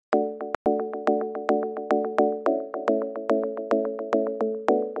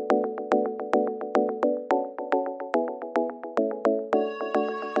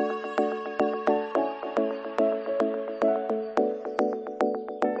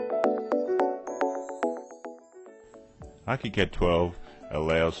ArchiCAD 12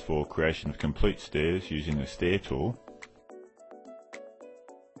 allows for creation of complete stairs using the stair tool.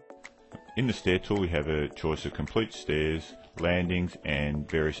 In the stair tool we have a choice of complete stairs, landings and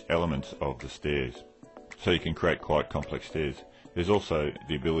various elements of the stairs. So you can create quite complex stairs. There's also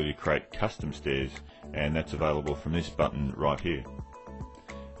the ability to create custom stairs, and that's available from this button right here.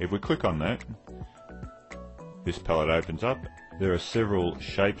 If we click on that, this palette opens up. There are several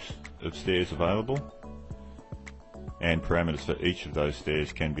shapes of stairs available, and parameters for each of those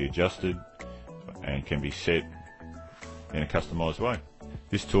stairs can be adjusted and can be set in a customized way.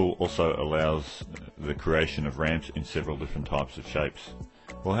 This tool also allows the creation of ramps in several different types of shapes.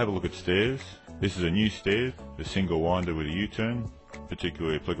 We'll have a look at stairs. This is a new stair, the single winder with a U-turn,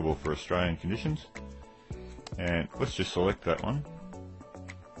 particularly applicable for Australian conditions. And let's just select that one.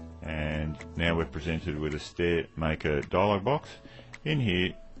 And now we're presented with a stair maker dialog box. In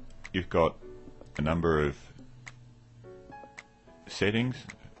here you've got a number of settings,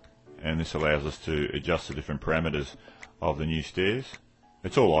 and this allows us to adjust the different parameters of the new stairs.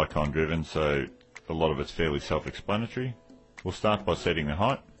 It's all icon driven, so a lot of it's fairly self-explanatory. We'll start by setting the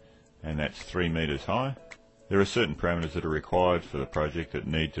height, and that's 3 meters high. There are certain parameters that are required for the project that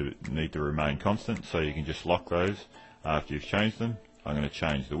need to remain constant, so you can just lock those after you've changed them. I'm going to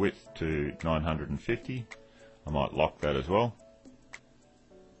change the width to 950. I might lock that as well.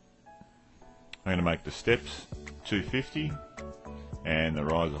 I'm going to make the steps 250, and the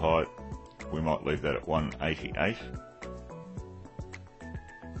riser height, we might leave that at 188.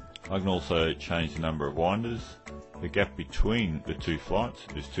 I can also change the number of winders. The gap between the two flights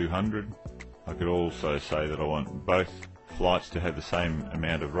is 200. I could also say that I want both flights to have the same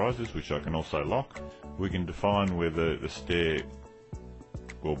amount of risers, which I can also lock. We can define whether the stair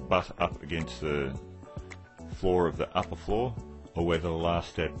will butt up against the floor of the upper floor, or whether the last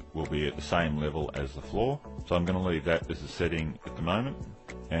step will be at the same level as the floor. So I'm going to leave that as a setting at the moment.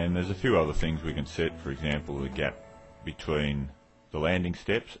 And there's a few other things we can set, for example the gap between the landing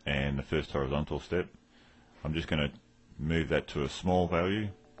steps and the first horizontal step. I'm just going to move that to a small value,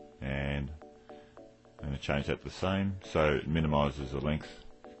 and I'm going to change that to the same, so it minimises the length.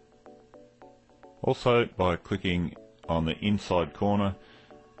 Also, by clicking on the inside corner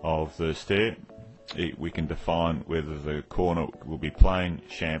of the stair, we can define whether the corner will be plain,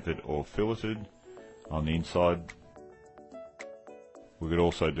 chamfered or filleted on the inside. We could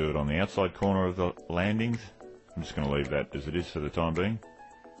also do it on the outside corner of the landings. I'm just going to leave that as it is for the time being.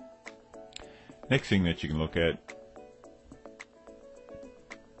 Next thing that you can look at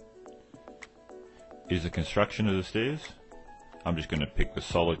is the construction of the stairs. I'm just going to pick the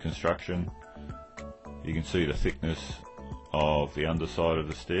solid construction. You can see the thickness of the underside of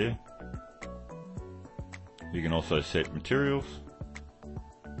the stair. You can also set materials,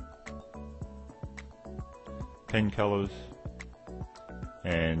 pen colours,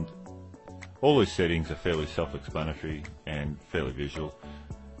 and all these settings are fairly self-explanatory and fairly visual.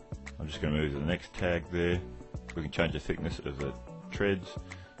 I'm just going to move to the next tag there. We can change the thickness of the treads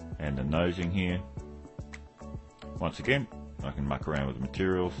and the nosing here. Once again, I can muck around with the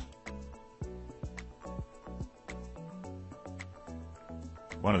materials.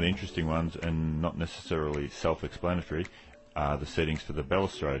 One of the interesting ones, and not necessarily self-explanatory, are the settings for the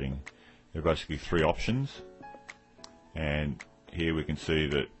balustrading. There are basically 3 options, and here we can see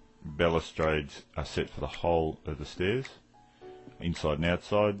that balustrades are set for the whole of the stairs, inside and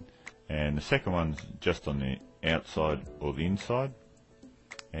outside, and the second one's just on the outside or the inside.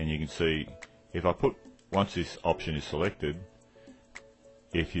 And you can see, if I put, once this option is selected,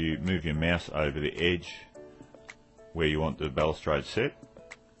 if you move your mouse over the edge where you want the balustrade set,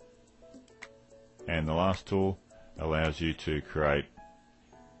 and the last tool allows you to create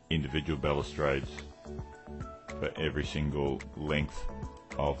individual balustrades for every single length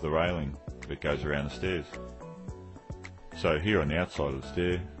of the railing that goes around the stairs. So here on the outside of the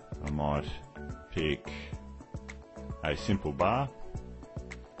stair, I might pick a simple bar.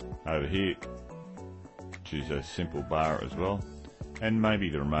 Over here, choose a simple bar as well, and maybe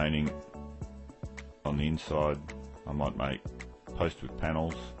the remaining on the inside I might make post with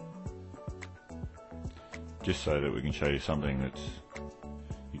panels, just so that we can show you something that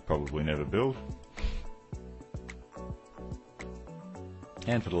you'd probably never build.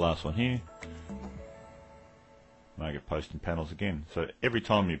 And for the last one here, make it post and panels again. So every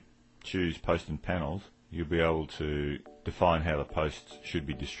time you choose post and panels, you'll be able to define how the posts should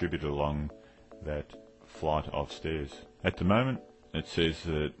be distributed along that flight of stairs. At the moment, it says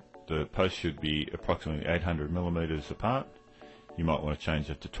that the posts should be approximately 800 millimeters apart. You might want to change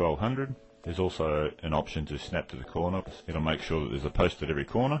that to 1200. There's also an option to snap to the corner. It'll make sure that there's a post at every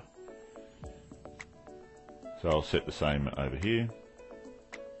corner. So I'll set the same over here,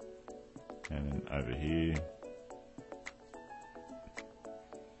 and then over here.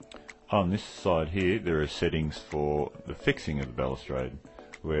 On this side here, there are settings for the fixing of the balustrade,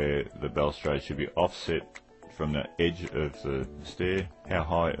 where the balustrade should be offset from the edge of the stair, how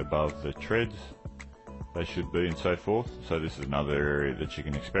high above the treads they should be, and so forth. So this is another area that you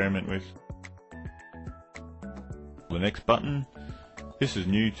can experiment with. The next button, this is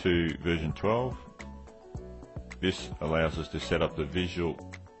new to version 12. This allows us to set up the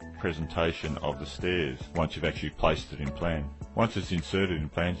visual presentation of the stairs once you've actually placed it in plan. Once it's inserted in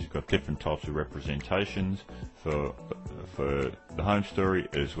plans, you've got different types of representations for the home story,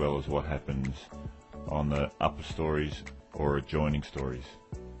 as well as what happens on the upper stories or adjoining stories.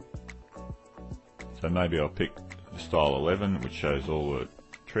 So maybe I'll pick the style 11, which shows all the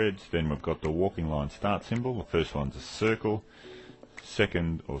treads. Then we've got the walking line start symbol. The first one's a circle.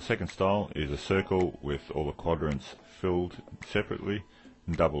 Second style is a circle with all the quadrants filled separately,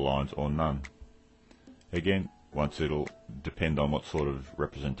 and double lines or none. Again, once it'll depend on what sort of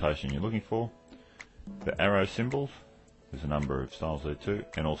representation you're looking for. The arrow symbols, there's a number of styles there too,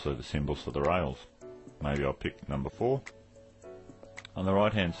 and also the symbols for the rails. Maybe I'll pick number 4. On the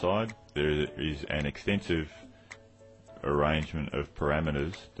right hand side, there is an extensive arrangement of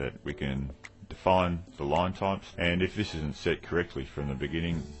parameters that we can define the line types, and if this isn't set correctly from the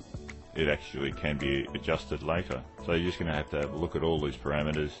beginning, it actually can be adjusted later. So you're just going to have a look at all these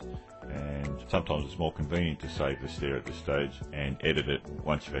parameters, and sometimes it's more convenient to save the stair at this stage and edit it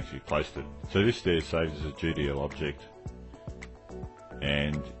once you've actually placed it. So this stair saves as a GDL object,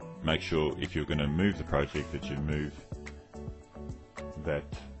 and make sure if you're going to move the project that you move that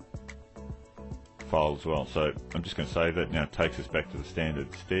file as well. So I'm just going to save that. Now it takes us back to the standard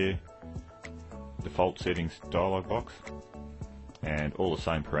stair default settings dialog box, and all the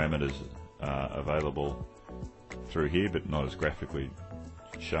same parameters are available through here, but not as graphically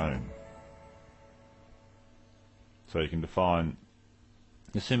shown. So you can define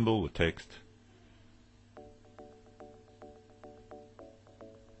the symbol, the text,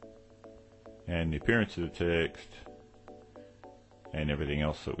 and the appearance of the text, and everything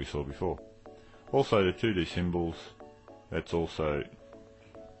else that we saw before. Also the 2D symbols, that's also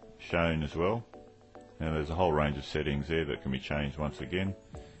shown as well. Now there's a whole range of settings there that can be changed once again,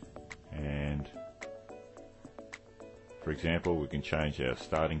 and for example we can change our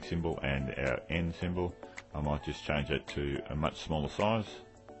starting symbol and our end symbol. I might just change that to a much smaller size.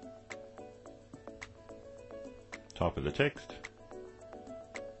 Type of the text,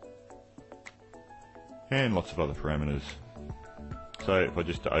 and lots of other parameters. So if I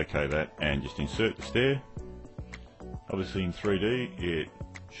just OK that and just insert the stair, obviously in 3D it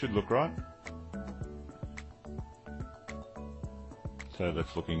should look right. So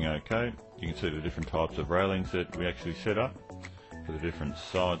that's looking okay. You can see the different types of railings that we actually set up for the different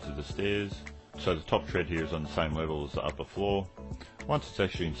sides of the stairs. So the top tread here is on the same level as the upper floor. Once it's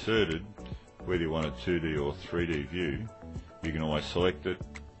actually inserted, whether you want a 2D or 3D view, you can always select it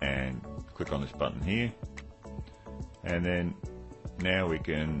and click on this button here, and then now we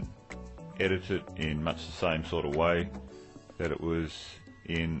can edit it in much the same sort of way that it was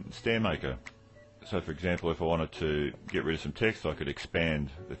in StairMaker. So for example, if I wanted to get rid of some text, I could expand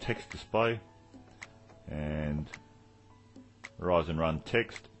the text display and rise and run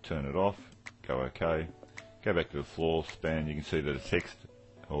text, turn it off, go OK, go back to the floor span. You can see that the text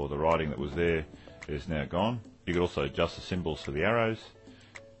or the writing that was there is now gone. You could also adjust the symbols for the arrows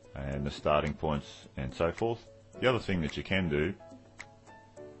and the starting points and so forth. The other thing that you can do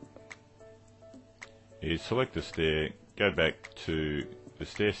is select the stair, go back to the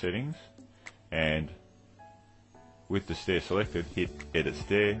stair settings, and with the stair selected, hit edit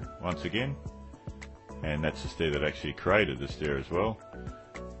stair once again, and that's the stair that actually created the stair as well,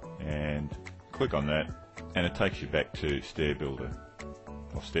 and click on that and it takes you back to Stair Builder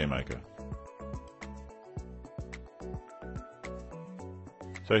or StairMaker.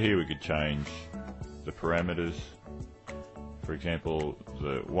 So here we could change the parameters, for example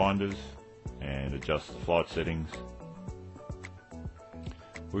the winders, and adjust the flight settings.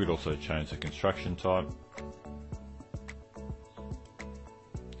 We could also change the construction type.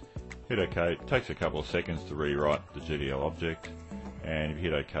 Hit OK. It takes a couple of seconds to rewrite the GDL object, and if you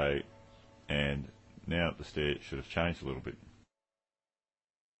hit OK, and now the stair should have changed a little bit.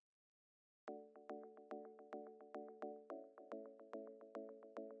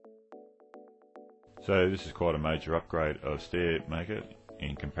 So this is quite a major upgrade of StairMaker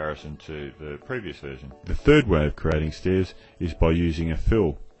in comparison to the previous version. The third way of creating stairs is by using a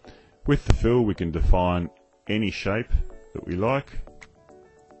fill. With the fill we can define any shape that we like.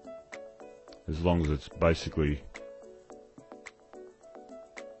 as long as it's basically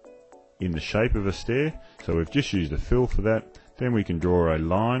in the shape of a stair. So we've just used a fill for that. Then we can draw a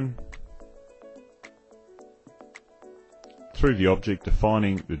line through the object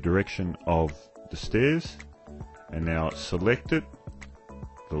defining the direction of the stairs, and now select it,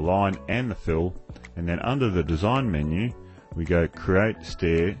 the line and the fill, and then under the design menu we go create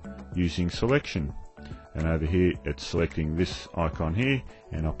stair using selection, and over here it's selecting this icon here,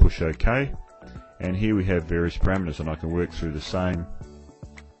 and I'll push OK, and here we have various parameters, and I can work through the same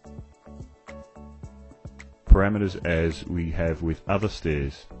parameters as we have with other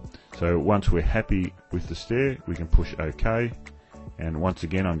stairs. So once we're happy with the stair, we can push OK, and once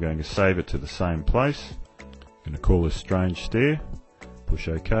again I'm going to save it to the same place. I'm going to call this strange stair, push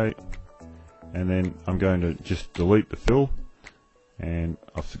OK, and then I'm going to just delete the fill, and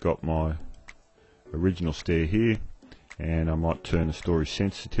I've got my original stair here, and I might turn the story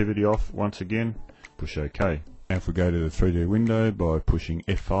sensitivity off once again, push OK. Now if we go to the 3D window by pushing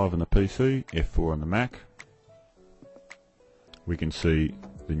F5 on the PC, F4 on the Mac, we can see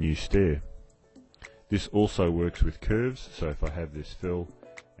the new stair. This also works with curves, so if I have this fill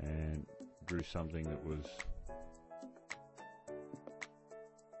and drew something that was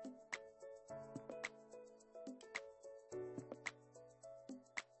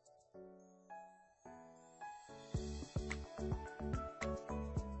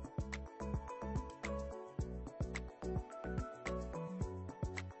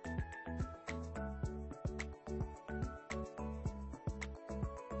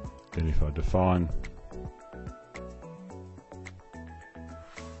then if I define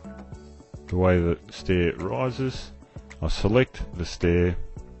the way the stair rises, I select the stair,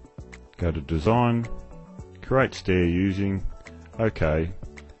 go to design, create stair using, OK,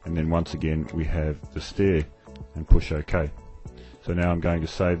 and then once again we have the stair, and push OK. So now I'm going to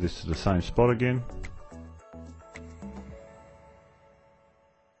save this to the same spot again,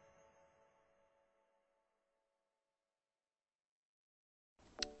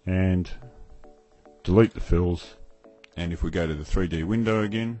 and delete the fills, and if we go to the 3D window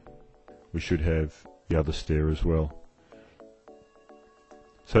again, we should have the other stair as well.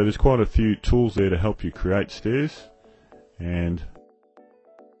 So there's quite a few tools there to help you create stairs, and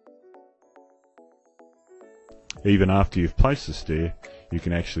even after you've placed the stair you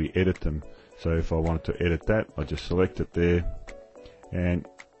can actually edit them. So if I wanted to edit that, I just select it there, and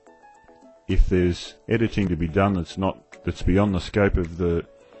if there's editing to be done that's beyond the scope of the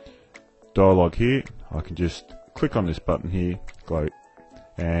dialog here, I can just click on this button here,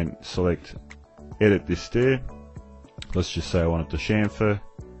 and select edit this stair. Let's just say I wanted to chamfer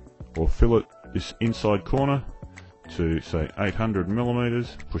or fillet this inside corner to say 800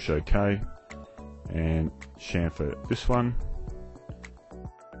 millimeters, push OK, and chamfer this one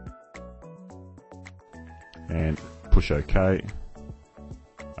and push OK,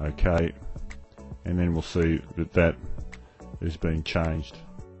 OK, and then we'll see that that has been changed.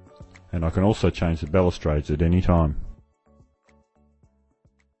 And I can also change the balustrades at any time.